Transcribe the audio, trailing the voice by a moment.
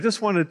I just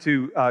wanted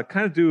to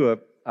kind of do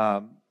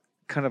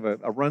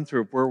a run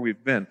through of where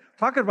we've been.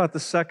 Talking about the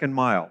second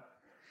mile.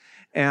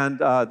 And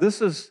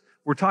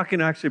we're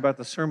talking actually about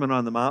the Sermon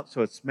on the Mount,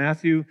 so it's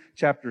Matthew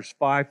chapters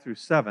 5 through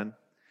 7.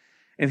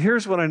 And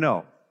here's what I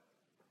know.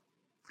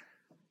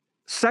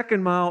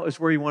 Second mile is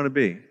where you want to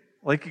be.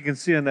 Like you can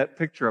see on that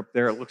picture up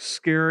there, it looks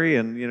scary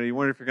and you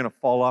wonder if you're going to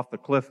fall off the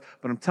cliff.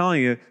 But I'm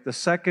telling you, the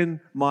second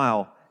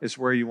mile is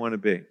where you want to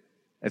be.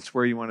 It's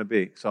where you want to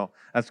be. So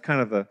that's kind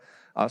of the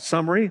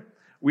summary.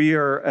 We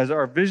are, as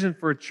our vision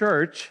for a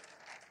church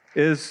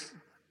is,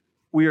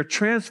 we are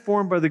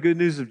transformed by the good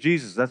news of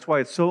Jesus. That's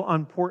why it's so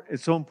important.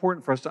 It's so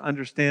important for us to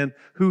understand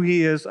who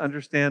He is,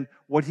 understand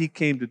what He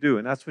came to do,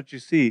 and that's what you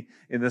see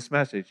in this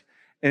message.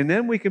 And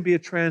then we can be a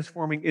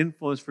transforming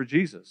influence for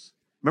Jesus.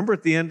 Remember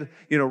at the end,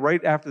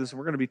 right after this, and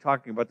we're going to be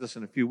talking about this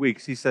in a few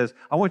weeks. He says,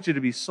 "I want you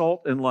to be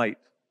salt and light."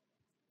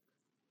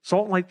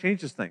 Salt and light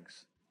changes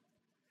things.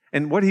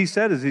 And what He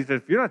said is, He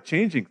said, if you're not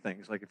changing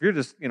things, like if you're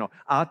just,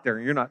 out there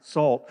and you're not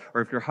salt,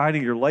 or if you're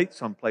hiding your light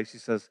someplace, He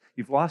says,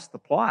 you've lost the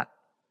plot.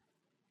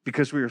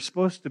 Because we are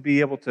supposed to be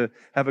able to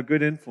have a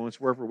good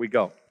influence wherever we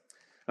go.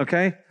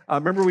 Okay?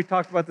 Remember we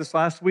talked about this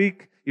last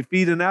week? You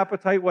feed an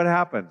appetite, what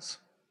happens?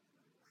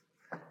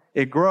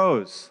 It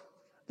grows.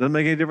 Doesn't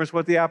make any difference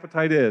what the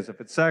appetite is.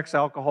 If it's sex,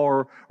 alcohol,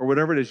 or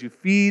whatever it is, you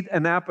feed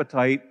an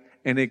appetite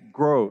and it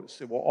grows.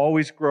 It will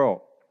always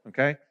grow.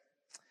 Okay?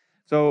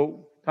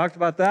 So, talked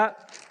about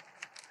that.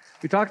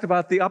 We talked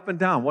about the up and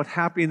down, what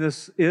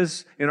happiness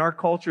is in our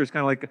culture. It's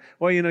kind of like,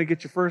 you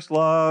get your first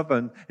love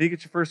and you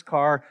get your first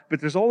car, but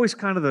there's always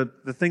kind of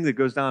the thing that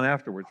goes down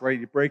afterwards, right?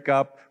 You break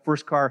up,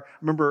 first car.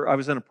 Remember, I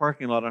was in a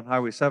parking lot on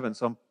Highway 7,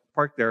 so I'm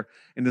parked there,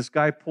 and this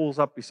guy pulls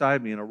up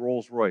beside me in a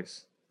Rolls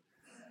Royce.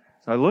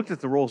 So I looked at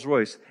the Rolls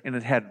Royce, and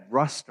it had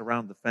rust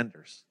around the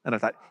fenders. And I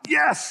thought,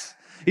 yes!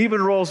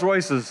 Even Rolls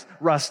Royces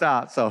rust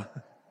out, so...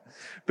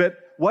 But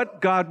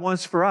what God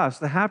wants for us,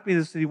 the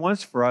happiness that He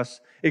wants for us,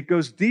 it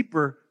goes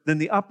deeper than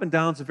the up and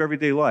downs of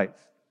everyday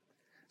life.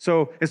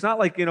 So it's not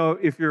like,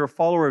 if you're a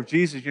follower of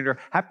Jesus, you're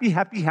happy,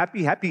 happy,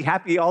 happy, happy,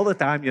 happy all the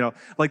time,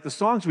 like the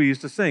songs we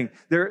used to sing.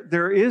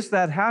 There is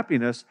that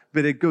happiness,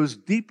 but it goes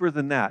deeper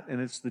than that,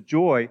 and it's the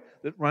joy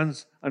that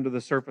runs under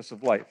the surface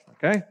of life,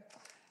 okay?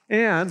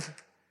 And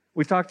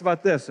we talked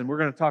about this, and we're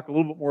going to talk a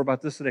little bit more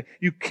about this today.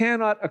 You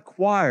cannot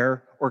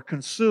acquire or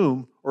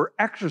consume or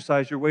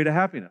exercise your way to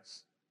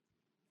happiness.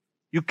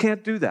 You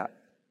can't do that,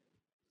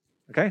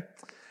 okay?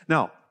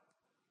 Now,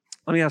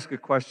 let me ask a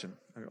question.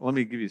 Let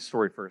me give you a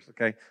story first,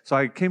 okay? So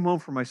I came home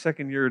from my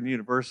second year in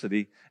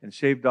university and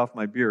shaved off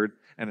my beard,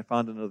 and I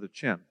found another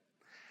chin.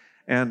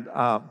 And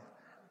I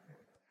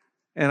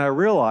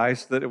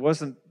realized that it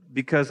wasn't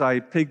because I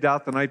pigged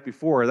out the night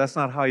before. That's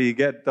not how you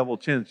get double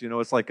chins.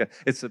 It's like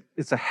it's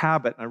a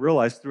habit. And I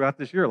realized throughout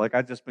this year, like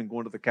I've just been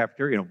going to the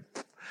cafeteria,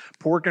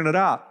 porking it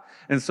out.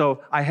 And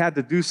so I had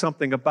to do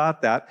something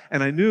about that.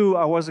 And I knew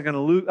I wasn't going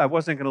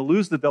to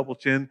lose the double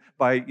chin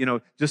by,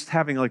 just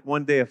having like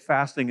one day of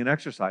fasting and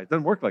exercise. It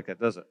doesn't work like that,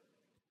 does it?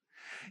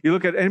 You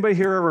look at anybody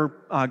here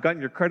ever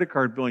gotten your credit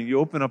card bill and you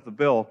open up the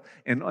bill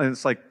and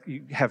it's like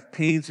you have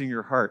pains in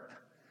your heart.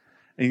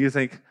 And you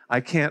think,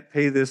 I can't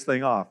pay this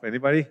thing off.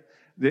 Anybody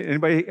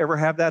ever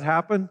have that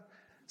happen?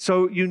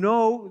 So you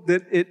know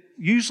that it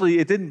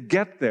didn't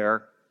get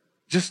there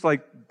just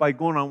like by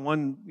going on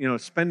one,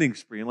 spending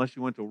spree, unless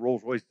you went to a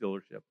Rolls Royce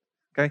dealership.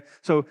 Okay,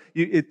 so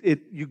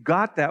you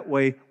got that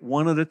way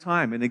one at a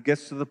time, and it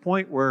gets to the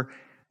point where,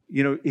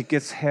 it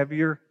gets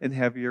heavier and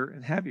heavier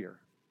and heavier.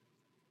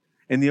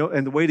 And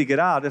the way to get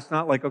out, it's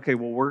not like, okay,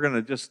 well, we're going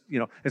to just,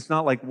 it's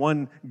not like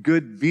one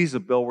good Visa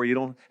bill where you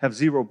don't have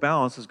zero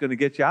balance is going to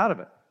get you out of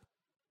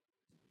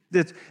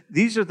it.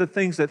 These are the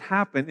things that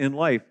happen in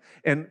life,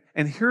 and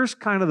here's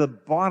kind of the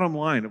bottom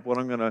line of what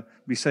I'm going to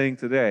be saying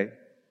today.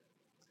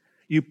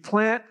 You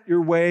plant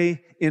your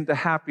way into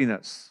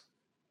happiness.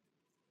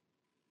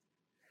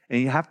 And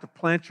you have to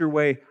plant your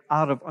way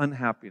out of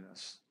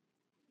unhappiness.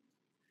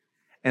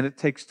 And it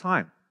takes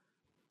time.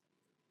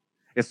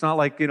 It's not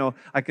like,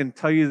 I can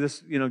tell you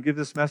this, give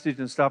this message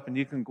and stuff, and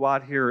you can go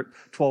out here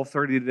at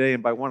 12:30 today,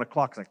 and by 1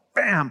 o'clock, it's like,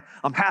 bam,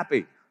 I'm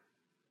happy.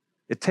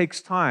 It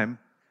takes time,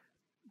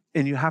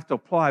 and you have to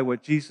apply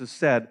what Jesus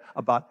said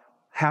about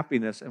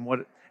happiness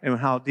and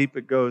how deep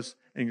it goes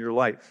in your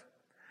life.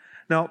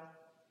 Now,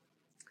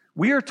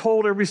 we are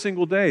told every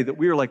single day that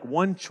we are like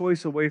one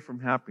choice away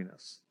from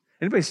happiness.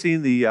 Anybody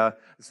seen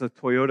it's the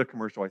Toyota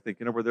commercial, I think,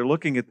 where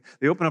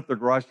they open up their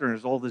garage door and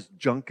there's all this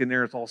junk in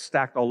there. It's all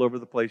stacked all over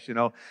the place,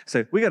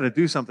 Say, we got to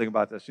do something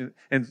about this.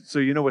 And so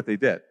you know what they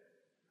did?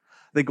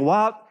 They go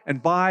out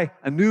and buy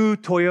a new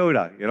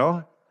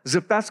Toyota, as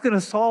if that's going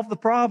to solve the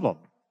problem.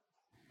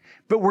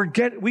 But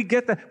we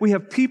get that. We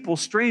have people,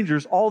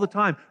 strangers, all the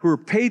time who are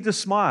paid to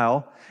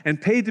smile and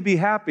paid to be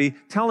happy,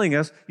 telling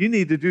us, you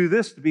need to do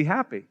this to be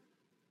happy.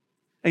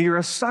 And you're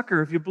a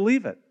sucker if you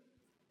believe it.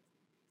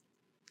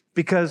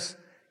 Because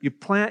you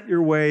plant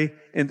your way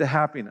into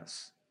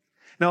happiness.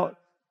 Now,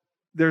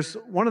 there's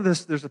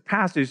a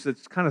passage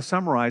that kind of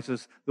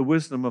summarizes the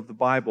wisdom of the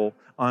Bible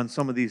on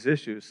some of these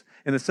issues.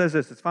 And it says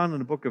this, it's found in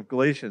the book of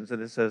Galatians,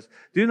 and it says,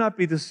 "Do not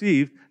be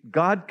deceived,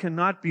 God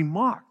cannot be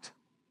mocked.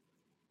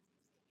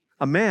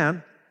 A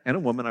man," and a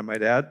woman I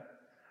might add,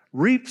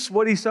 "reaps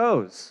what he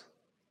sows."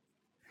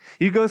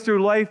 You go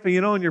through life,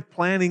 and you're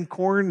planting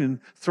corn and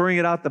throwing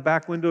it out the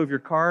back window of your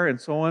car and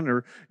so on,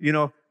 or,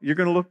 you're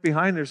going to look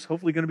behind, there's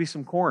hopefully going to be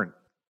some corn.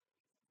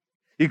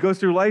 You go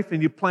through life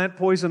and you plant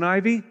poison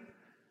ivy,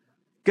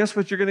 guess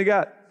what you're going to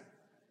get?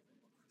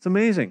 It's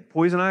amazing,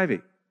 poison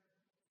ivy.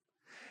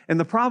 And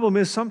the problem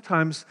is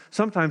sometimes,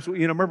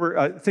 remember,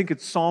 I think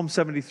it's Psalm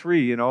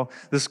 73,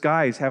 this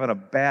guy is having a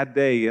bad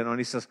day, and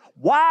he says,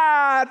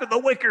 "Why do the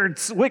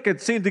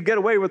wicked seem to get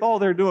away with all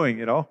they're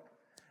doing, And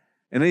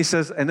then he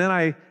says, and then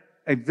I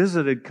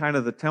visited kind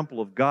of the temple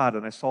of God,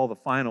 and I saw the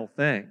final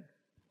thing.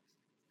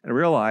 And I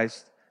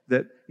realized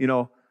that,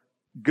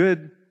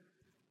 good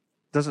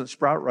doesn't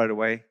sprout right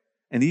away,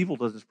 and evil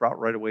doesn't sprout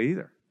right away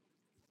either.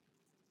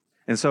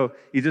 And so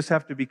you just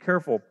have to be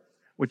careful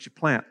what you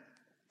plant.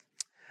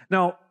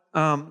 Now,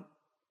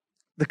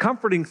 the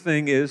comforting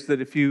thing is that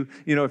if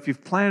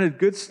you've planted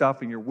good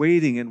stuff and you're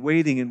waiting and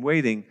waiting and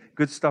waiting,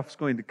 good stuff's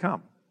going to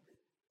come.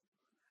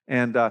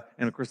 And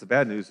of course, the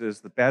bad news is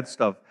the bad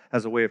stuff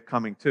has a way of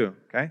coming too,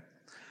 okay?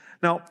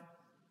 Now,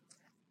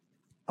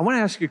 I want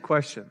to ask you a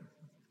question.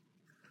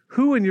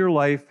 Who in your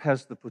life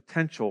has the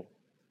potential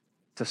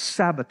to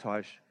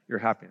sabotage your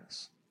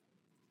happiness?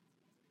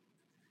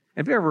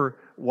 Have you ever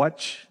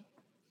watched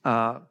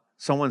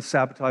someone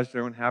sabotage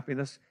their own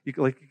happiness? You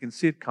can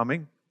see it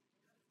coming,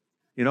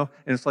 and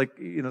it's like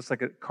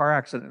a car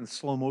accident in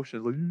slow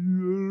motion.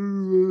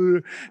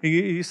 And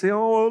you say,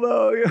 "Oh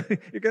no,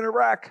 you're going to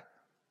wreck."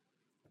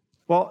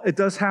 Well, it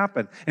does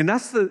happen, and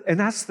that's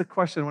the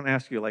question I want to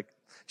ask you. Like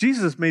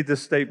Jesus made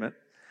this statement.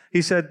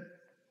 He said,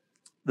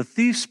 "The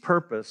thief's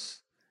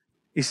purpose,"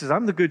 he says,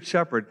 "I'm the good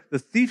shepherd. The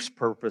thief's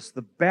purpose,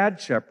 the bad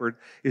shepherd,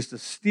 is to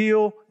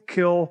steal,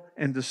 kill,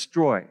 and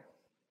destroy." And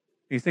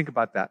you think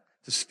about that,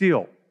 to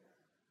steal.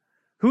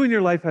 Who in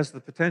your life has the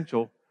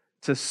potential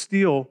to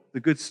steal the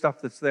good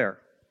stuff that's there?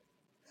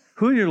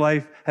 Who in your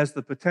life has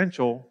the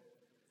potential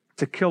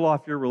to kill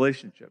off your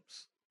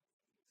relationships?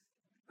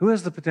 Who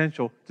has the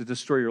potential to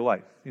destroy your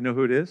life? You know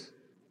who it is?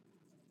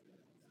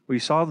 Well, you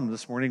saw them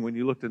this morning when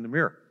you looked in the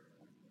mirror.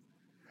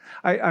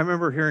 I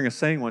remember hearing a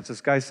saying once.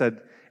 This guy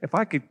said, "If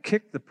I could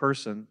kick the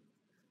person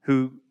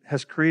who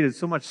has created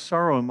so much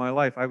sorrow in my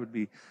life, I wouldn't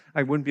be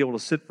able to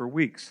sit for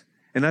weeks."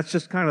 And that's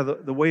just kind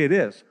of the way it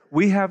is.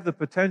 We have the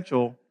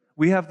potential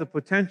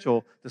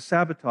to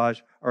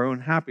sabotage our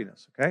own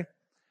happiness, okay?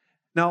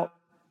 Now,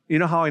 you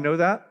know how I know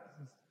that?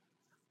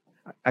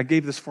 I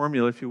gave this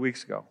formula a few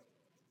weeks ago.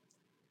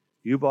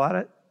 You bought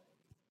it.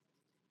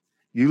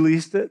 You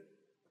leased it.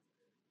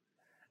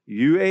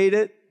 You ate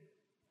it.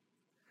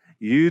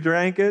 You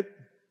drank it.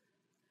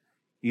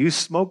 You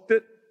smoked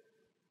it.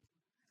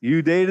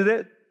 You dated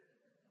it.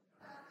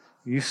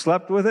 You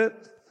slept with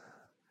it.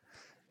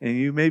 And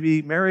you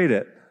maybe married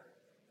it.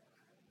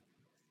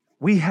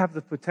 We have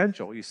the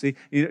potential, you see.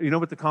 You know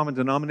what the common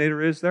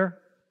denominator is there?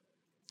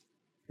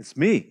 It's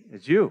me.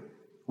 It's you.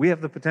 We have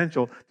the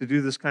potential to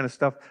do this kind of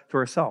stuff to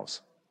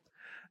ourselves.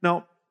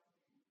 Now,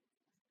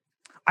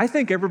 I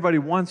think everybody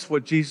wants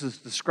what Jesus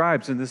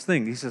describes in this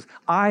thing. He says,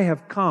 "I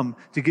have come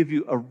to give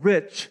you a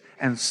rich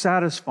and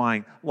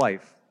satisfying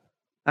life."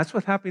 That's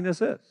what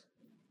happiness is.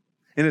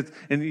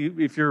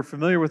 If you're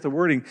familiar with the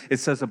wording, it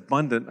says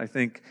abundant, I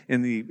think,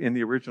 in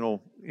the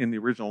original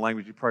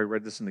language. You probably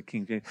read this in the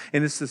King James.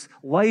 And it's this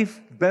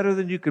life better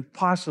than you could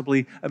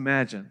possibly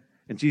imagine.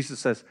 And Jesus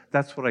says,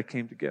 "That's what I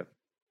came to give."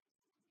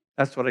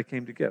 That's what I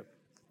came to give.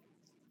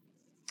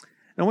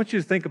 And I want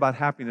you to think about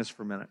happiness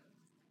for a minute.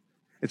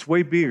 It's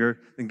way bigger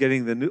than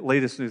getting the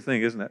latest new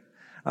thing, isn't it?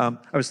 I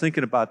was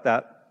thinking about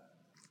that.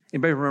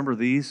 Anybody remember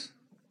these?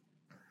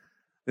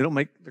 They don't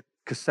make the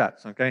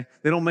cassettes, okay?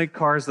 They don't make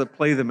cars that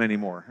play them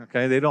anymore,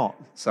 okay? They don't.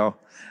 So,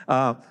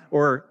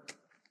 or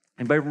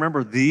anybody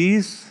remember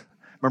these?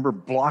 Remember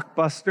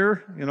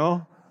Blockbuster,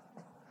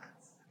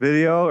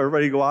 video?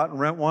 Everybody go out and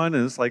rent one,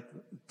 and it's like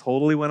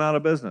totally went out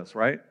of business,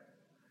 right?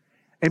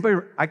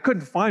 Anybody? I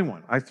couldn't find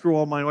one. I threw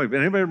all mine away.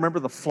 But anybody remember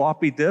the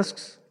floppy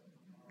disks?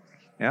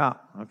 Yeah,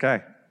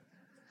 okay.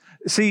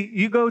 See,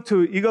 you go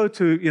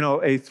to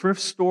a thrift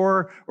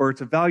store or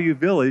to Value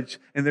Village,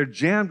 and they're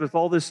jammed with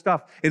all this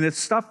stuff. And it's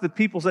stuff that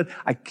people said,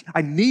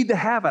 I need to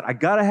have it. I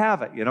got to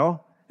have it,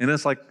 And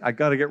it's like, I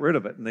got to get rid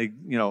of it. And they,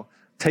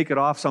 take it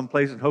off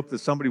someplace and hope that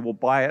somebody will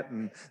buy it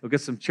and they'll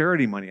get some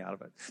charity money out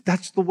of it.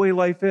 That's the way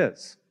life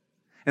is.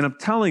 And I'm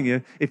telling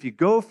you, if you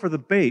go for the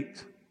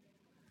bait,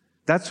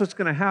 that's what's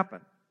going to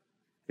happen.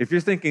 If you're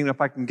thinking,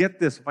 if I can get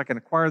this, if I can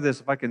acquire this,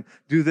 if I can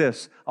do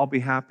this, I'll be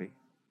happy.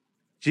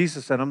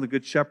 Jesus said, "I'm the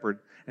good shepherd,"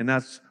 and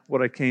that's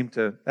what I came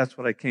to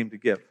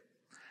give.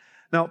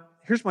 Now,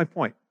 here's my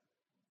point.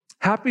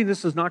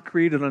 Happiness is not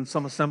created on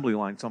some assembly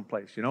line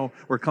someplace,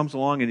 where it comes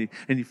along and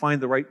you find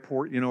the right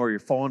port, or you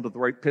fall into the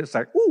right pit. It's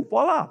like, ooh,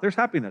 voila, there's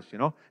happiness,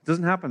 It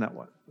doesn't happen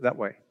that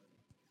way.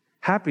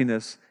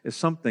 Happiness is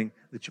something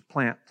that you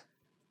plant,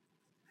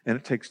 and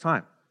it takes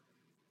time.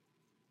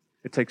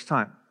 It takes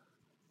time.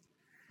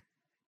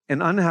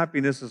 And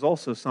unhappiness is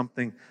also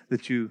something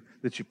that you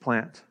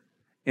plant.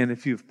 And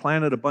if you've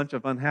planted a bunch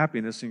of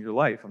unhappiness in your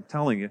life, I'm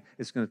telling you,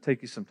 it's going to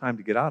take you some time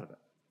to get out of it.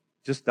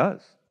 It just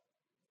does.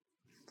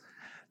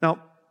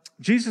 Now,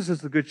 Jesus is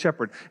the Good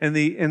Shepherd. And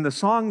the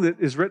song that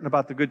is written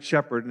about the Good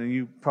Shepherd, and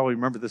you probably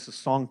remember this is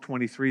Song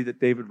 23 that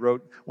David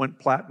wrote, went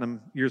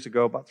platinum years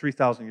ago, about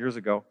 3,000 years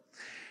ago.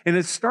 And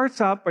it starts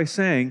out by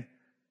saying,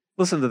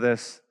 listen to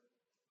this,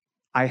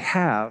 I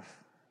have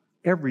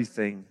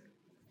everything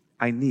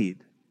I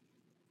need.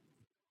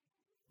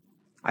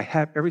 I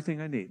have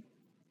everything I need.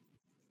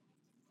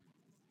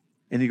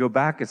 And you go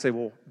back and say,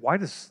 well, why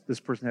does this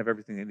person have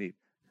everything they need?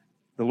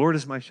 The Lord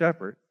is my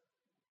shepherd.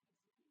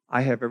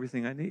 I have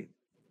everything I need.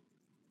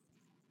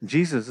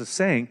 Jesus is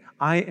saying,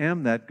 I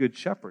am that good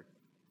shepherd.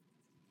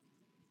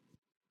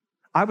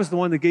 I was the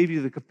one that gave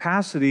you the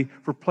capacity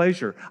for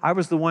pleasure. I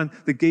was the one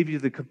that gave you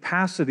the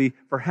capacity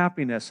for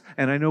happiness,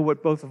 and I know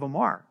what both of them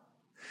are.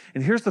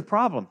 And here's the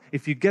problem.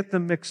 If you get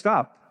them mixed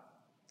up,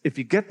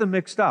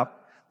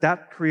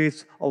 that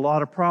creates a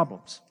lot of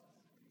problems.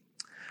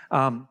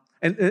 And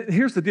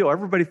here's the deal.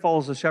 Everybody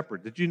follows a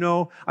shepherd. Did you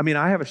know? I mean,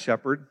 I have a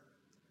shepherd.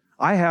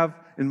 I have,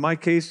 in my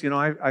case,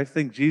 I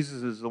think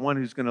Jesus is the one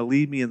who's going to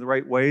lead me in the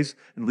right ways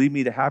and lead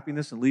me to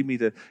happiness and lead me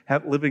to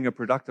living a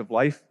productive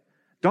life.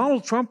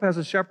 Donald Trump has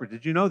a shepherd.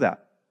 Did you know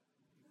that?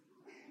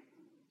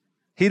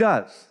 He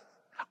does.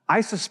 I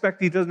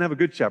suspect he doesn't have a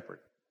good shepherd,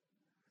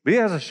 but he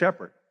has a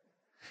shepherd.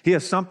 He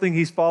has something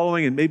he's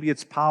following, and maybe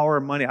it's power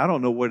and money. I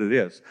don't know what it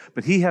is,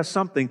 but he has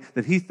something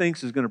that he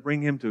thinks is going to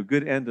bring him to a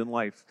good end in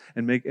life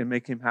and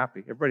make him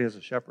happy. Everybody has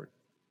a shepherd.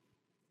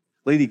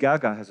 Lady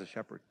Gaga has a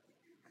shepherd.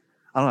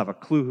 I don't have a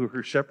clue who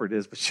her shepherd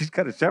is, but she's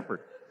got a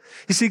shepherd.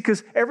 You see,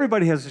 because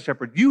everybody has a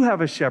shepherd. You have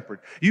a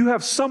shepherd. You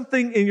have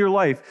something in your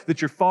life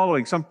that you're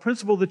following, some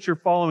principle that you're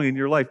following in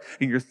your life,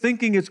 and you're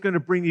thinking it's going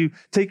to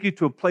take you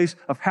to a place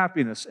of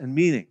happiness and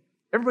meaning.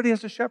 Everybody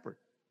has a shepherd.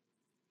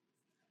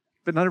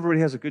 But not everybody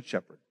has a good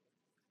shepherd.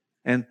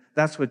 And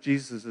that's what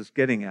Jesus is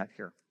getting at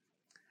here.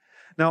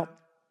 Now,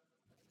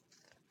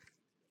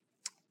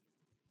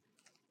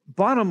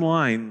 bottom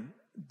line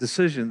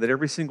decision that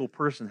every single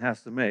person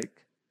has to make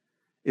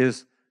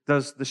is,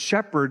 does the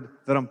shepherd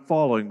that I'm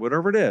following,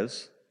 whatever it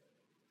is,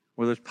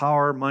 whether it's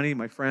power, money,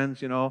 my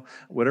friends,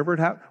 whatever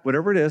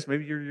it is,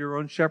 maybe you're your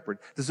own shepherd,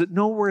 does it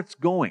know where it's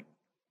going?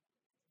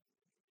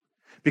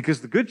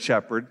 Because the good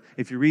shepherd,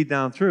 if you read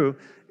down through,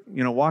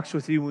 walks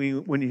with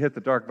you when you hit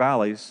the dark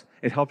valleys.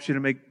 It helps you to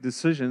make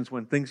decisions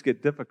when things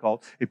get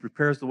difficult. It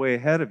prepares the way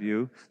ahead of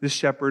you. This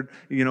shepherd,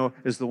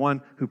 is the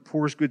one who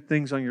pours good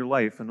things on your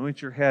life,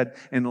 anoints your head,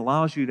 and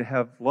allows you to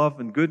have love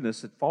and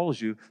goodness that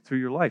follows you through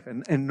your life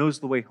and knows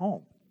the way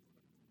home.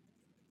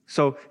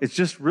 So it's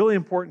just really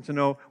important to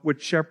know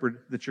which shepherd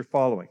that you're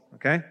following,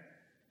 okay?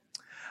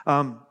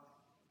 Now,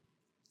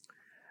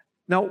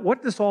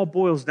 what this all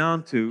boils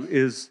down to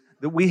is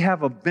that we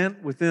have a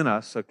bent within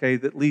us, okay,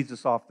 that leads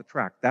us off the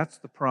track. That's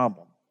the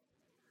problem.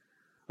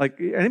 Like,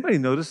 anybody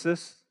notice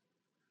this?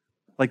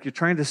 Like, you're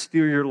trying to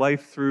steer your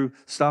life through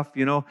stuff,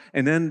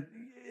 and then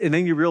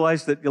you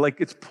realize that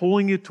it's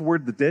pulling you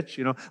toward the ditch,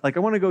 Like, I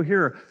want to go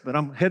here, but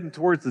I'm heading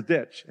towards the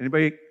ditch.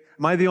 Anybody?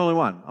 Am I the only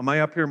one? Am I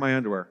up here in my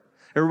underwear?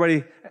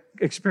 Everybody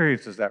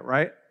experiences that,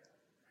 right?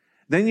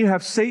 Then you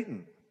have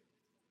Satan,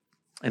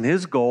 and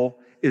his goal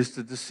is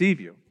to deceive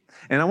you.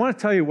 And I want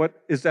to tell you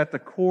what is at the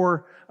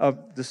core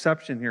of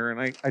deception here,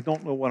 and I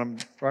don't know what I'm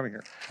driving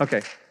here.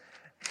 Okay,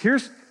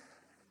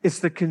 it's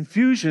the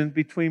confusion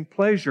between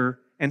pleasure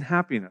and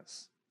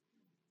happiness.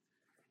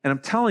 And I'm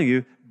telling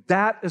you,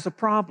 that is a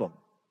problem.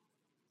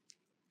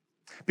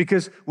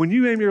 Because when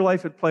you aim your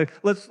life at play,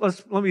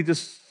 let me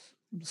just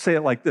say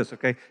it like this,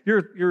 okay?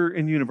 You're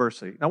in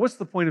university. Now, what's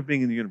the point of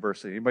being in the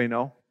university? Anybody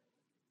know?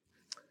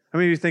 How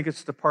many of you think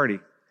it's to party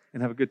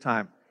and have a good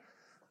time?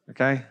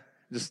 Okay?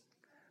 Just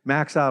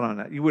max out on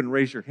that. You wouldn't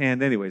raise your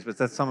hand anyways, but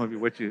that's some of you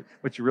what you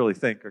really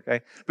think,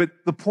 okay? But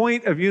the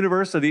point of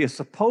university is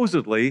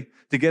supposedly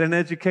to get an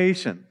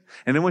education.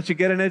 And then once you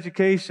get an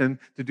education,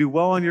 to do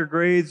well on your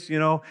grades,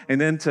 and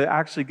then to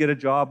actually get a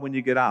job when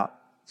you get out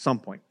at some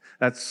point.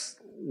 That's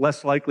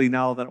less likely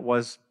now than it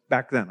was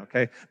back then,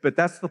 okay? But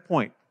that's the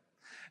point.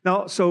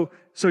 Now, so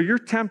you're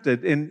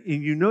tempted, and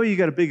you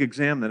got a big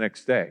exam the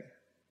next day.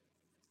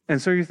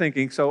 And so you're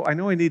thinking, so I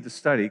know I need to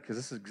study because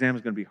this exam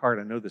is going to be hard.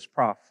 I know this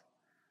prof.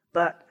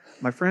 But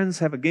my friends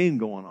have a game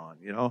going on,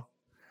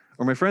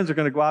 or my friends are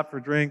going to go out for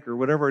a drink or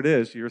whatever it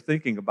is you're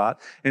thinking about.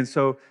 And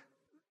so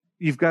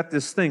you've got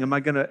this thing. Am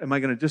I going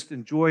to just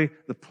enjoy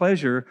the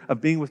pleasure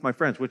of being with my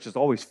friends, which is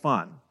always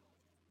fun?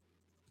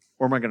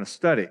 Or am I going to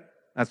study?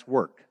 That's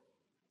work.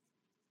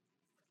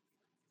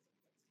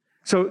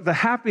 So the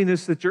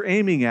happiness that you're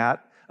aiming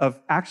at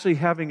of actually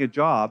having a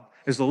job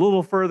is a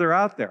little further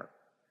out there.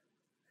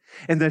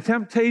 And the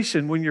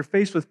temptation when you're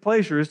faced with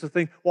pleasure is to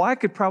think, well, I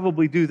could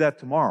probably do that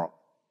tomorrow.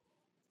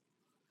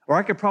 Or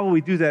I could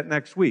probably do that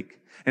next week.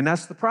 And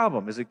that's the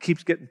problem, is it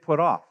keeps getting put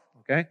off,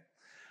 okay?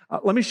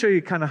 Let me show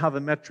you kind of how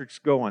the metrics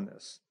go on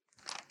this.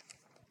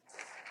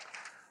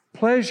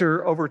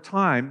 Pleasure over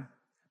time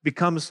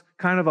becomes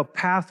kind of a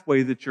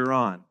pathway that you're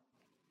on.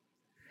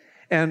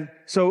 And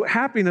so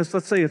happiness,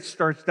 let's say it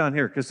starts down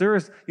here, because there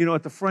is,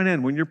 at the front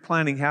end, when you're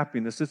planning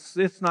happiness,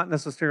 it's not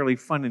necessarily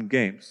fun and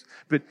games,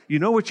 but you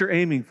know what you're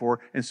aiming for,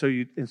 and so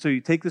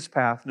you take this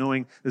path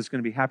knowing there's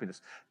going to be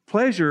happiness.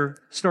 Pleasure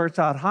starts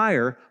out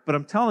higher, but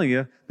I'm telling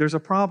you, there's a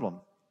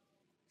problem.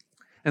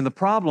 And the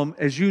problem,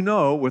 as you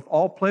know, with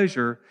all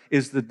pleasure,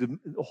 is the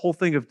whole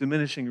thing of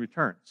diminishing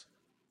returns.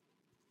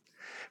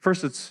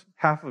 First, it's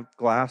half a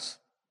glass,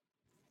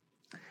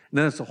 and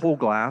then it's a whole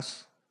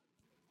glass,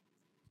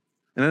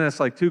 and then it's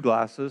like 2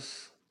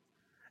 glasses,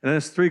 and then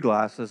it's 3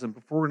 glasses, and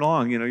before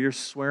long, you're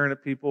swearing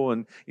at people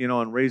and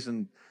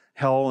raising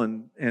hell,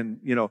 and then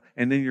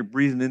you're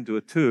breathing into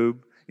a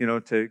tube,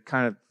 to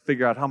kind of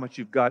figure out how much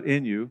you've got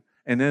in you,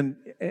 and then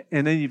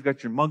you've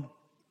got your mug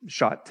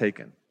shot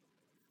taken.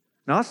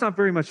 Now, that's not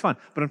very much fun,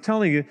 but I'm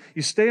telling you,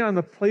 you stay on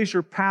the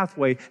pleasure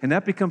pathway, and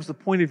that becomes the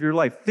point of your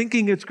life,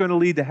 thinking it's going to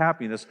lead to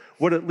happiness.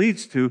 What it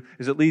leads to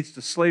is it leads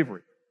to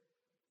slavery.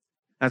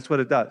 That's what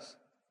it does.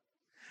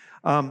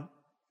 And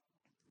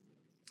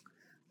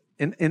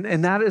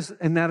that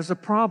is a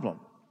problem,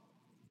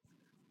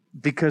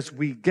 because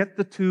we get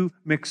the two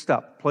mixed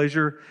up,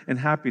 pleasure and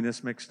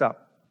happiness mixed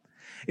up.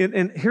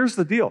 And here's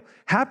the deal.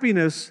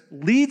 Happiness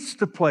leads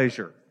to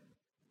pleasure.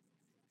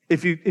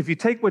 If you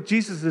take what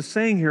Jesus is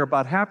saying here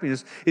about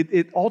happiness,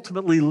 it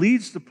ultimately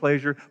leads to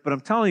pleasure, but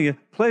I'm telling you,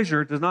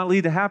 pleasure does not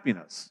lead to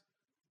happiness.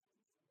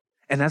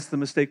 And that's the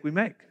mistake we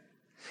make.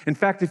 In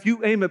fact, if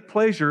you aim at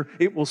pleasure,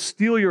 it will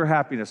steal your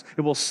happiness.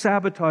 It will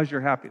sabotage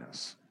your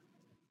happiness.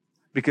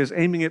 Because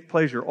aiming at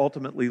pleasure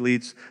ultimately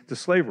leads to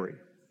slavery.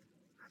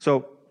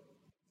 So,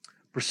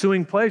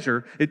 pursuing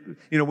pleasure,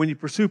 when you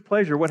pursue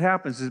pleasure, what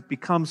happens is it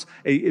becomes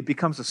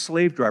a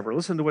slave driver.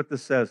 Listen to what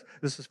this says.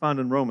 This is found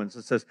in Romans.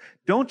 It says,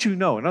 don't you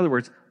know, in other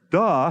words,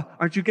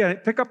 aren't you getting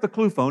it? Pick up the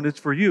clue phone, it's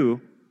for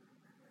you.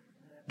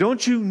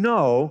 Don't you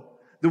know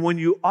that when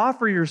you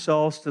offer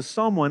yourselves to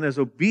someone as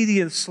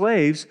obedient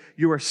slaves,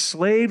 you are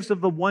slaves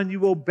of the one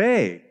you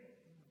obey?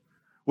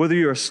 Whether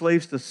you are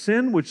slaves to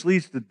sin, which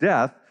leads to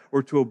death,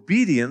 or to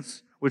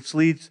obedience, which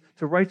leads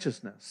to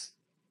righteousness.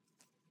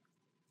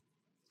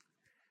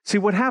 See,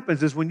 what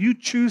happens is when you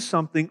choose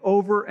something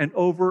over and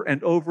over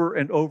and over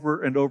and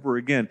over and over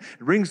again,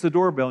 it rings the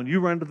doorbell and you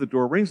run to the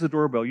door, rings the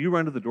doorbell, you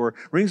run to the door,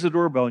 rings the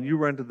doorbell and you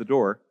run to the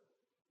door,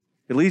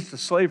 it leads to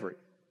slavery.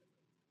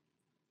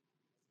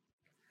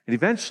 And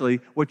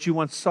eventually, what you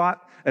once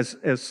sought as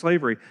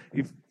slavery,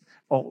 you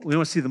want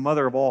to see the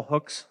mother of all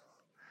hooks?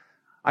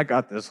 I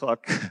got this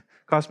hook.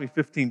 Cost me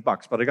 $15,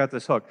 but I got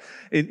this hook.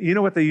 And you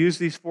know what they use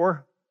these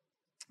for?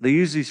 They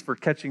use these for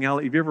catching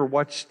alligators. Have you ever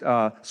watched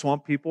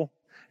Swamp People?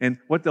 And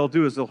what they'll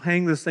do is they'll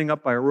hang this thing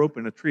up by a rope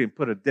in a tree and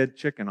put a dead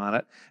chicken on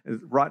it, a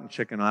rotten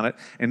chicken on it.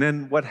 And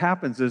then what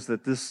happens is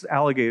that this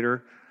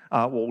alligator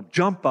will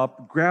jump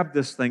up, grab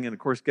this thing, and of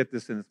course get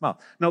this in its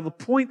mouth. Now the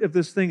point of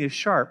this thing is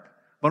sharp,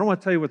 but I want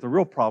to tell you what the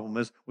real problem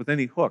is with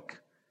any hook.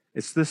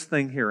 It's this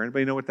thing here.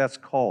 Anybody know what that's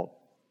called?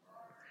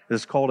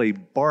 It's called a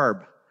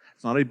barb.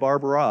 It's not a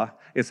barbara,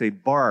 it's a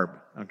barb,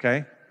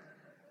 okay?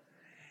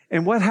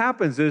 And what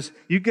happens is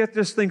you get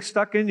this thing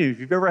stuck in you. If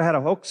you've ever had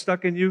a hook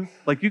stuck in you,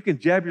 like you can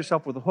jab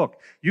yourself with a hook.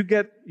 You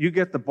get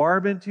the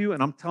barb into you,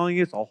 and I'm telling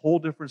you, it's a whole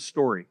different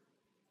story.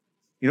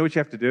 You know what you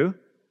have to do?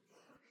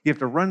 You have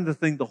to run the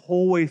thing the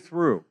whole way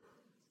through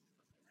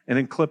and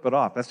then clip it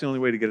off. That's the only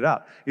way to get it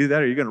out. Either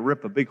that or you're going to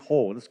rip a big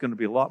hole, and it's going to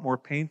be a lot more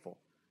painful.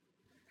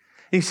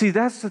 And you see,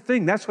 that's the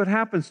thing. That's what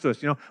happens to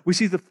us. We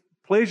see the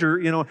pleasure,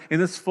 and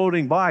it's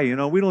floating by,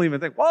 we don't even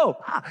think, whoa,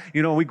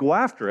 we go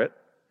after it,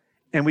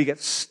 and we get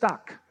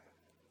stuck,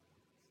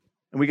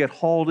 and we get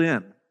hauled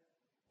in.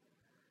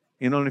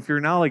 And if you're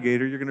an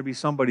alligator, you're going to be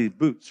somebody's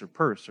boots or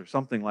purse or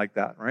something like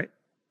that, right?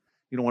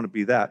 You don't want to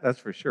be that's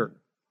for sure.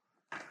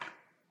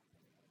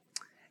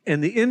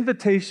 And the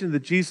invitation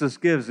that Jesus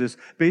gives is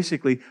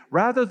basically,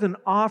 rather than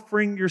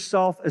offering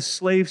yourself as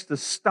slaves to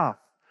stuff,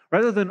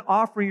 rather than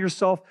offering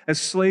yourself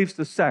as slaves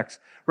to sex,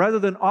 rather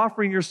than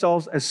offering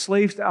yourselves as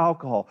slaves to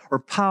alcohol or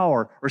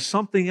power or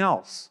something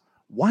else,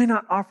 why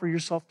not offer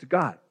yourself to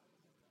God?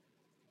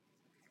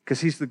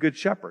 Because He's the good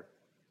shepherd.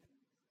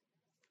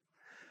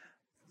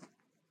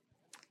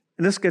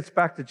 And this gets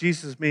back to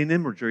Jesus' main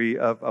imagery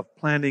of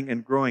planting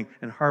and growing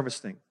and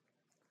harvesting.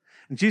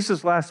 In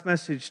Jesus' last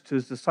message to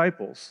His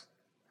disciples,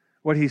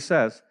 what He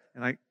says,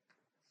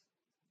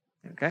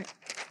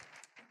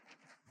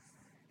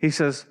 He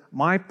says,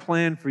 my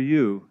plan for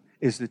you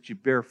is that you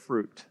bear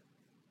fruit.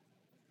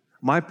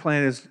 My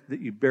plan is that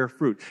you bear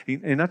fruit.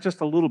 And not just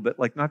a little bit,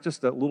 like not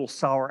just a little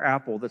sour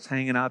apple that's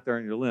hanging out there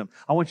on your limb.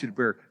 I want you to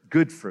bear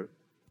good fruit.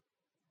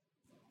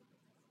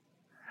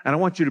 And I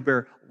want you to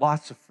bear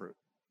lots of fruit.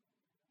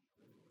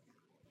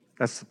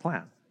 That's the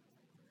plan.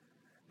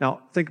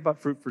 Now, think about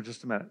fruit for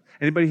just a minute.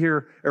 Anybody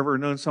here ever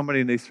known somebody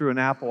and they threw an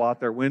apple out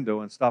their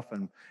window and stuff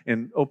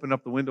and opened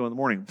up the window in the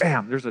morning,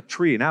 bam, there's a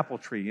tree, an apple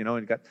tree, and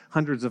you got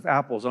hundreds of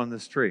apples on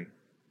this tree.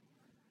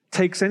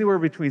 takes anywhere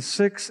between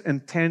 6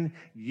 and 10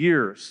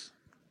 years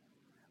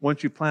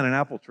once you plant an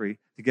apple tree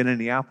to get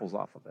any apples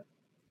off of it.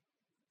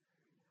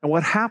 And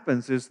what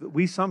happens is that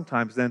we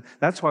sometimes then,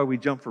 that's why we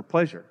jump for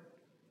pleasure.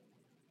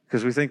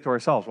 Because we think to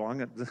ourselves, well,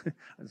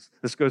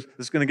 this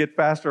is going to get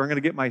faster, I'm going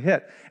to get my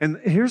hit. And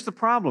here's the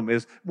problem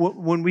is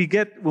when we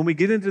get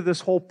into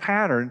this whole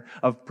pattern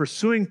of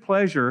pursuing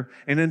pleasure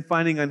and then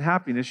finding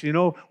unhappiness, you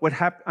know what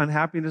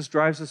unhappiness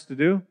drives us to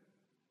do?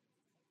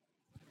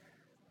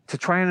 To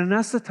try and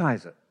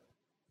anesthetize it.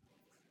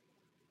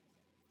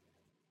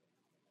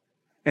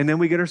 And then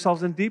we get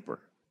ourselves in deeper.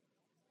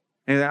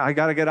 And I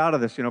got to get out of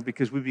this,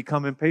 because we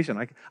become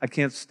impatient. I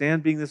can't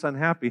stand being this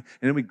unhappy.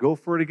 And then we go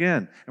for it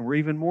again, and we're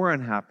even more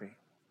unhappy.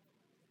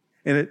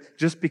 And it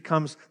just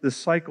becomes this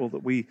cycle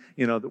that we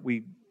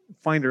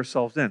find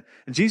ourselves in.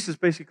 And Jesus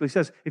basically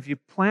says, if you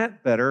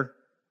plant better,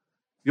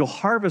 you'll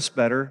harvest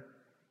better,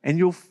 and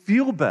you'll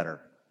feel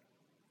better.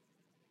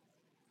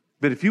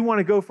 But if you want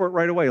to go for it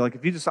right away, like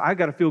if you just, I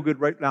got to feel good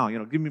right now,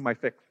 give me my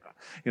fix.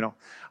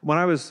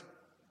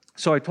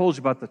 So I told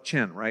you about the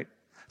chin, right?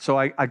 So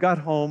I got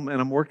home,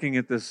 and I'm working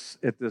at this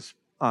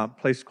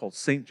place called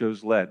St.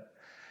 Joe's Lead.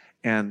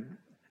 And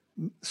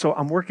so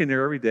I'm working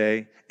there every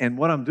day, and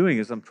what I'm doing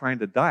is I'm trying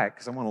to diet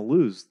because I want to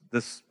lose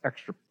this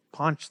extra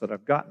punch that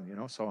I've gotten,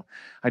 So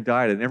I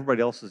dieted, and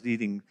everybody else is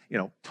eating,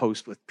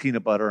 toast with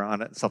peanut butter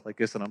on it and stuff like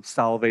this, and I'm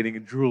salivating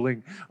and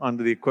drooling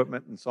onto the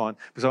equipment and so on.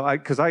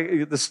 Because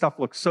this stuff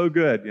looks so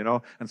good,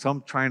 and so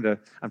I'm trying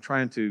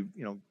to,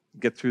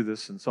 get through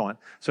this and so on.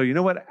 So you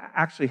know what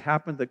actually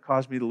happened that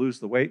caused me to lose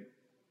the weight?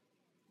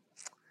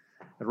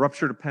 A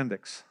ruptured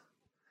appendix.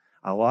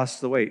 I lost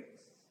the weight.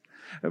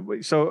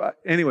 So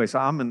anyways,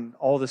 I'm in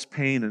all this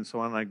pain and so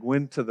on. I go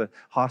into the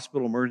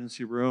hospital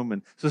emergency room,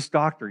 and this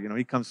doctor,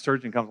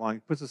 surgeon comes along, he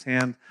puts his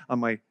hand on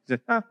my, he said,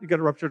 you got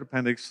a ruptured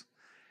appendix.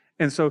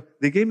 And so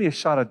they gave me a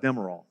shot of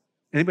Demerol.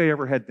 Anybody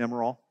ever had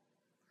Demerol?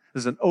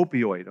 This is an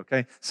opioid,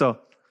 okay? So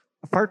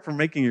apart from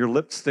making your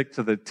lips stick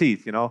to the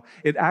teeth,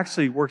 it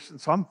actually works. And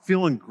so I'm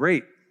feeling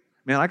great.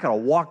 Man, I could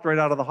have walked right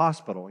out of the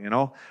hospital,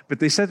 But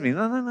they said to me,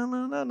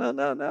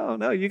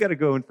 no, you got to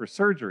go in for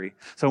surgery.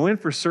 So I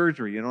went for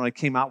surgery, and I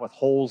came out with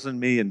holes in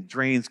me and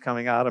drains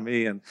coming out of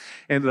me, and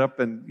ended up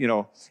in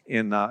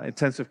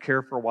intensive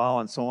care for a while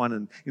and so on.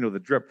 And, the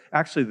drip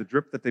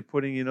that they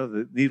put in,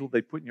 the needle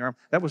they put in your arm,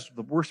 that was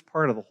the worst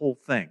part of the whole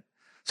thing.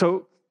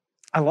 So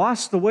I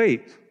lost the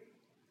weight.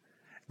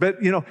 But,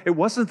 it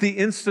wasn't the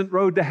instant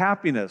road to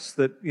happiness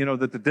that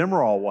the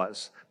Demerol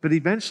was. But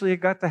eventually it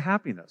got to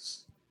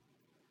happiness.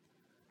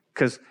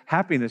 Because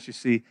happiness, you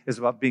see, is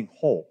about being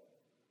whole.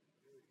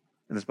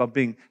 And it's about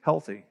being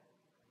healthy.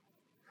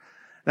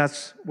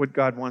 That's what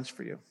God wants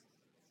for you.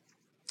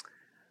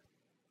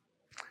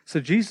 So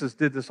Jesus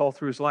did this all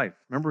through his life.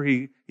 Remember,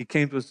 he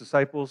came to his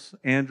disciples,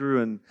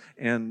 Andrew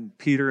and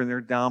Peter, and they're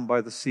down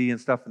by the sea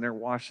and stuff, and they're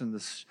washing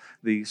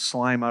the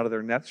slime out of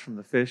their nets from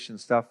the fish and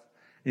stuff.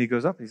 And he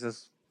goes up and he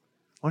says,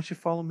 why don't you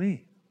follow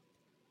me?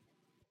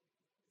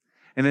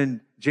 And then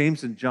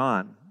James and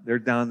John, they're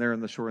down there on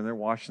the shore, and they're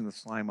washing the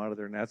slime out of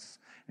their nets.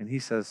 And he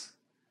says,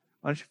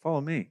 why don't you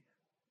follow me?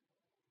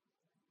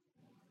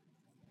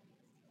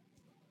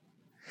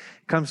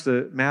 Comes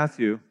to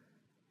Matthew.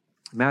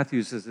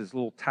 Matthew's is his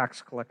little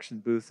tax collection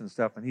booth and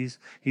stuff, and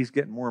he's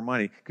getting more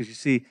money. Because you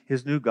see,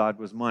 his new god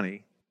was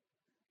money.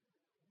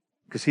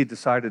 Because he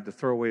decided to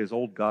throw away his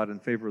old god in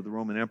favor of the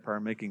Roman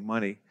Empire, making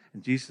money.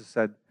 And Jesus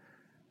said,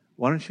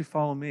 why don't you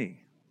follow me?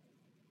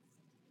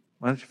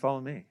 Why don't you follow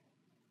me?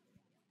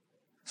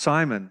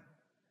 Simon,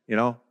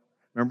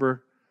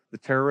 remember the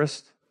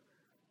terrorist?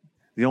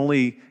 The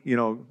only,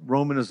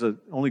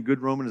 only good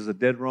Roman is a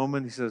dead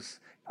Roman. He says,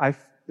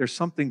 there's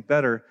something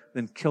better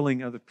than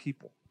killing other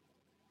people.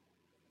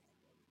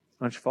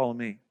 Why don't you follow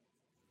me?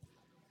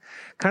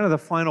 Kind of the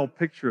final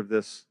picture of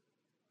this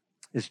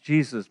is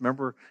Jesus.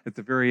 Remember at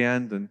the very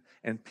end,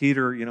 and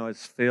Peter,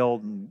 has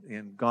failed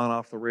and gone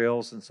off the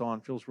rails and so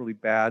on, feels really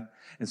bad.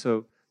 And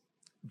so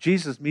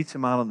Jesus meets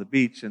him out on the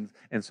beach and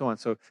so on.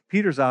 So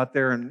Peter's out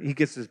there, and he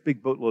gets this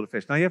big boatload of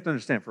fish. Now you have to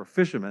understand, for a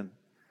fisherman,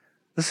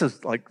 this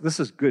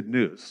is good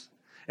news.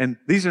 And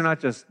these are not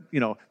just,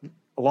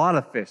 a lot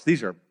of fish.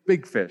 These are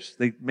big fish.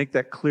 They make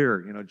that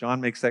clear.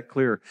 John makes that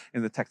clear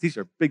in the text. These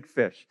are big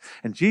fish.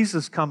 And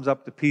Jesus comes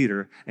up to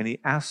Peter, and he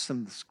asks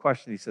him this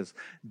question. He says,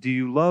 do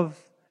you love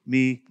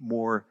me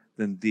more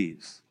than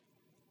these?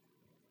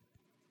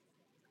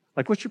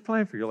 Like, what's your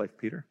plan for your life,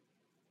 Peter?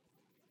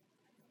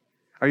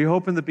 Are you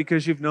hoping that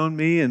because you've known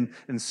me and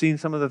seen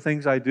some of the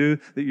things I do,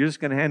 that you're just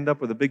going to end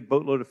up with a big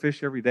boatload of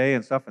fish every day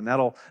and stuff, and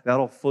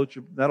that'll float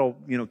you, that'll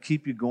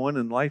keep you going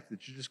in life,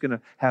 that you're just going to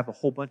have a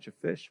whole bunch of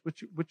fish?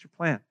 What's your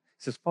plan?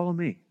 He says, follow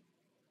me.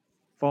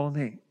 Follow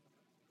me.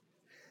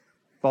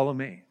 Follow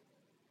me.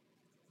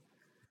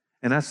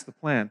 And that's the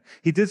plan.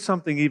 He did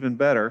something even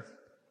better.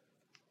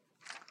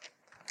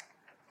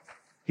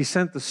 He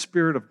sent the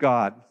Spirit of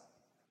God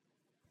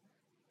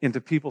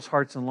into people's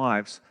hearts and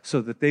lives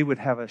so that they would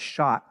have a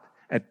shot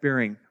at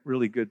bearing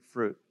really good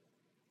fruit.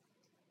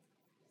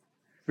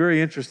 Very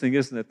interesting,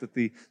 isn't it,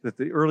 that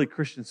the early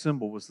Christian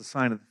symbol was the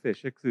sign of the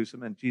fish. Ichthus, it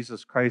meant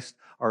Jesus Christ,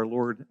 our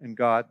Lord and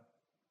God.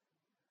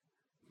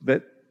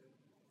 But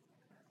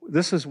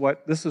this is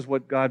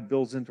what God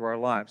builds into our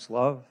lives.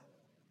 Love,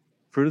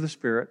 fruit of the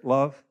Spirit,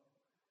 love,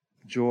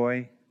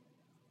 joy,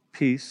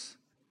 peace.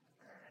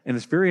 And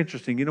it's very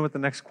interesting. You know what the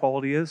next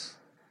quality is?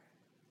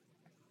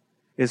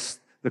 It's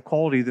the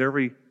quality that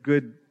every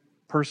good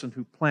person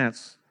who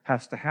plants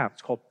has to have.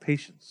 It's called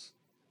patience.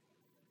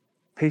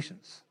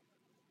 Patience.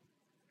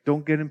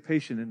 Don't get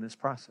impatient in this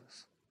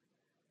process.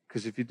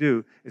 Because if you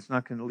do, it's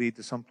not going to lead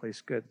to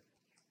someplace good.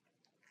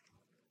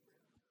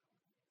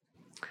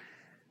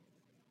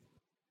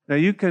 Now,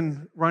 you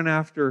can run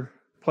after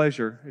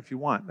pleasure if you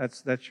want.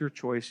 That's your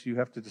choice. You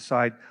have to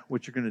decide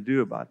what you're going to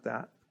do about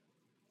that.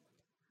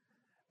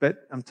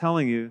 But I'm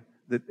telling you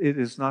that it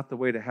is not the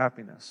way to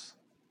happiness.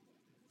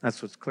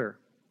 That's what's clear.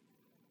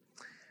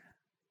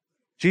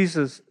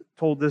 Jesus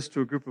told this to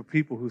a group of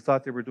people who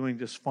thought they were doing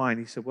just fine.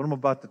 He said, what I'm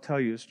about to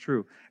tell you is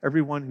true.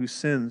 Everyone who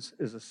sins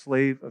is a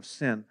slave of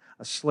sin.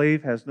 A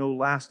slave has no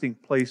lasting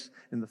place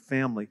in the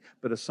family,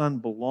 but a son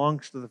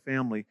belongs to the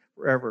family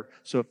forever.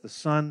 So if the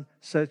son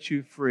sets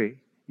you free,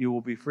 you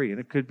will be free.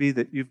 And it could be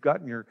that you've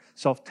gotten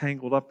yourself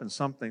tangled up in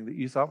something that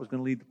you thought was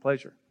going to lead to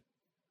pleasure.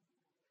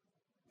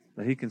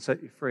 But he can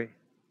set you free.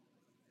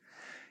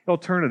 The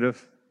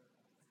alternative,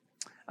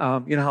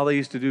 you know how they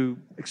used to do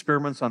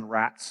experiments on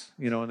rats,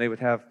 and they would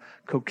have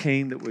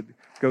cocaine that would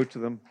go to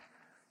them.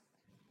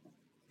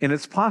 And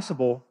it's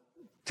possible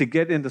to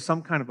get into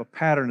some kind of a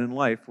pattern in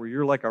life where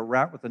you're like a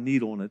rat with a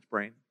needle in its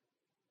brain,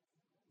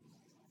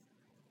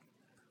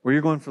 where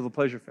you're going for the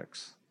pleasure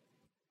fix.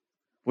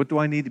 What do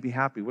I need to be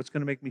happy? What's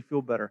going to make me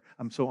feel better?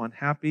 I'm so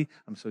unhappy.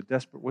 I'm so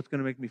desperate. What's going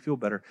to make me feel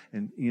better?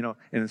 And, and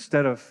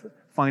instead of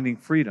finding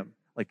freedom,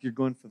 like you're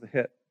going for the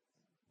hit.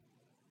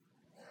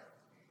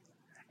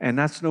 And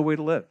that's no way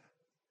to live.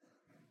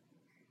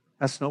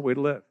 That's no way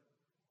to live.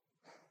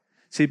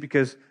 See,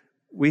 because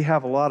we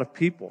have a lot of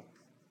people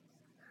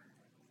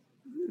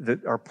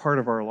that are part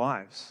of our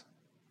lives.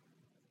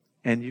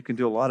 And you can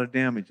do a lot of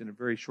damage in a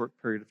very short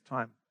period of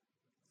time.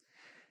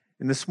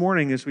 And this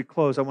morning, as we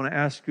close, I want to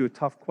ask you a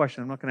tough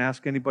question. I'm not going to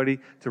ask anybody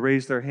to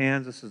raise their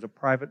hands. This is a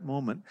private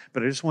moment.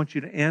 But I just want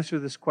you to answer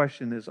this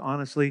question as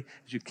honestly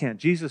as you can.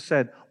 Jesus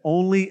said,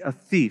 only a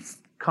thief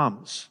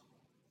comes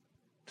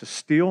to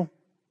steal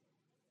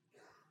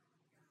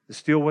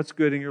what's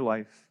good in your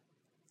life,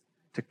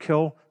 to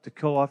kill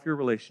off your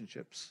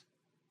relationships,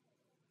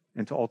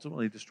 and to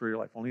ultimately destroy your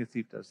life. Only a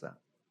thief does that.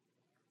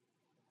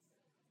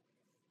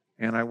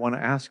 And I want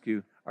to ask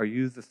you, are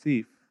you the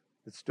thief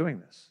that's doing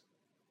this?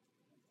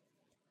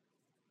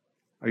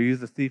 Are you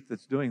the thief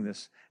that's doing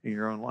this in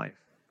your own life?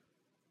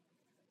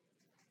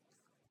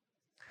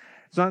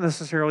 It's not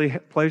necessarily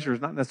pleasure.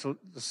 It's not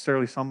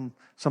necessarily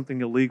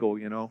something illegal,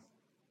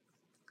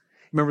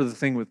 Remember the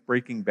thing with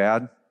Breaking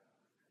Bad?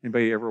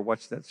 Anybody ever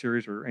watch that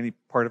series or any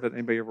part of it?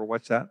 Anybody ever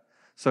watch that?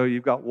 So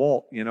you've got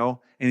Walt, and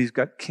he's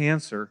got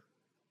cancer.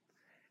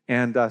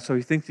 And so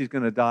he thinks he's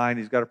going to die, and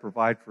he's got to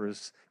provide for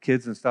his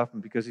kids and stuff.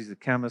 And because he's a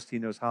chemist, he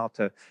knows how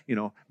to,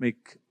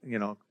 make,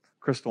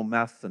 crystal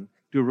meth and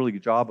do a really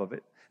good job of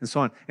it and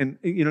so on. And,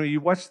 you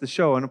watch the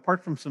show, and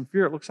apart from some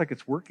fear, it looks like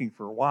it's working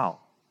for a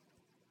while.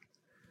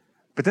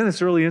 But then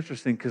it's really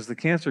interesting because the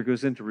cancer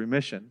goes into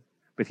remission,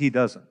 but he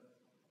doesn't.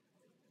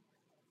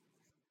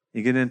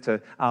 You get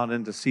out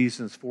into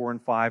seasons 4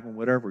 and 5 and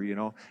whatever,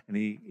 and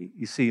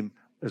you see him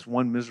as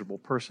one miserable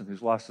person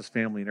who's lost his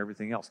family and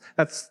everything else.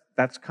 That's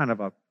kind of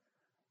a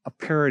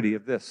parody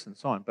of this and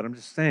so on. But I'm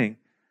just saying,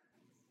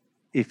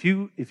 if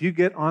you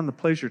get on the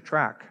pleasure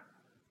track,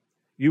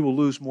 you will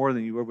lose more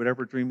than you would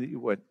ever dream that you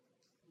would,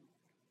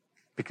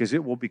 because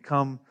it will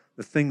become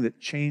the thing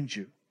that chains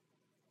you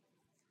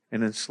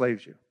and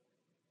enslaves you.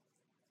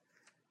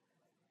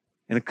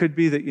 And it could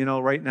be that,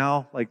 right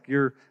now,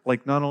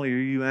 not only are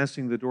you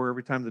answering the door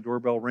every time the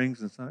doorbell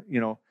rings, and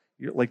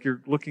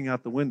you're looking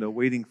out the window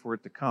waiting for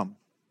it to come,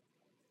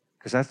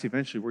 because that's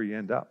eventually where you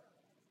end up.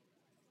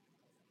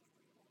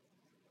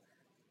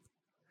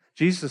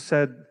 Jesus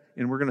said,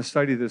 and we're going to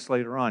study this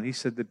later on, he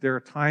said that there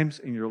are times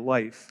in your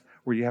life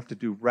where you have to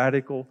do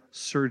radical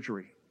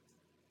surgery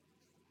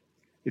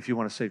if you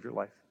want to save your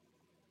life.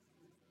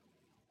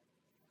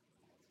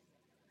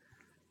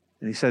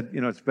 And he said,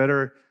 it's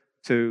better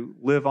to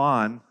live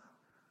on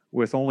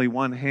with only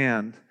one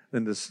hand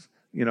than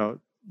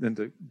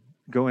to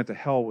go into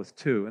hell with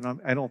two. And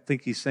I don't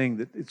think he's saying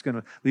that it's going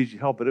to lead you to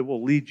hell, but it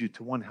will lead you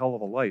to one hell of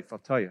a life, I'll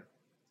tell you,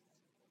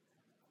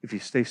 if you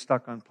stay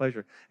stuck on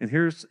pleasure. And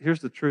here's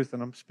the truth,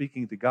 and I'm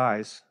speaking to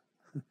guys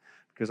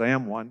because I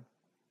am one.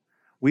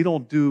 We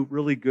don't do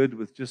really good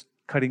with just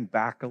cutting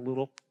back a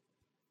little.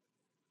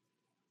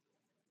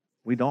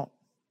 We don't.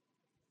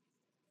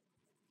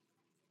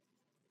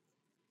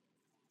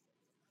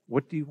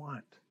 What do you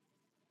want?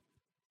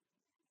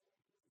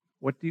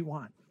 What do you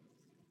want?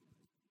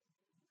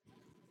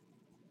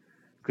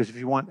 Because if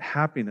you want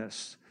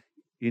happiness,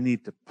 you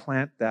need to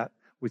plant that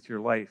with your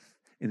life.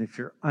 And if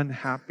you're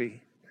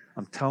unhappy,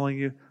 I'm telling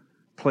you,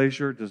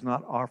 pleasure does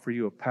not offer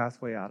you a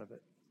pathway out of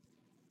it.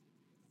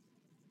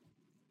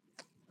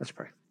 Let's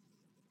pray.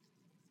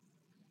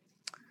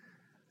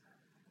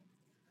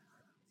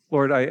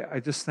 Lord, I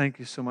just thank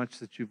you so much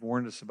that you've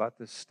warned us about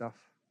this stuff.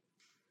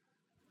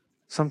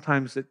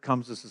 Sometimes it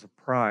comes as a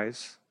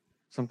surprise.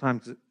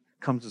 Sometimes it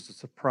comes as a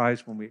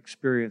surprise when we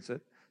experience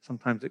it.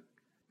 Sometimes it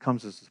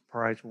comes as a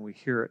surprise when we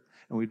hear it.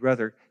 And we'd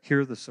rather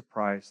hear the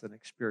surprise than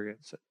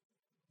experience it.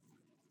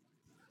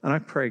 And I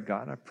pray,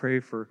 God, I pray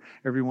for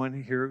everyone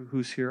here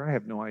who's here. I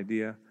have no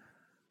idea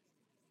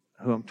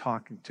who I'm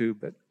talking to,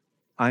 but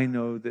I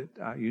know that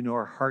you know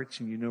our hearts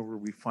and you know where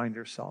we find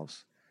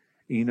ourselves.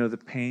 You know the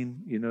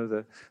pain, you know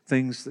the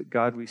things that,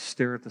 God, we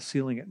stare at the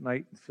ceiling at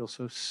night and feel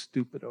so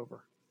stupid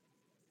over.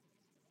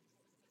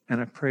 And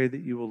I pray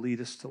that you will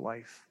lead us to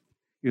life.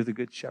 You're the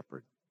good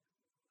shepherd.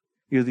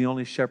 You're the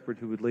only shepherd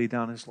who would lay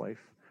down his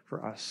life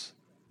for us.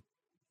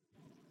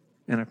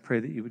 And I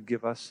pray that you would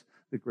give us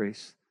the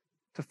grace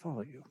to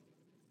follow you.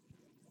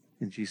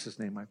 In Jesus'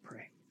 name I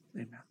pray.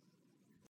 Amen.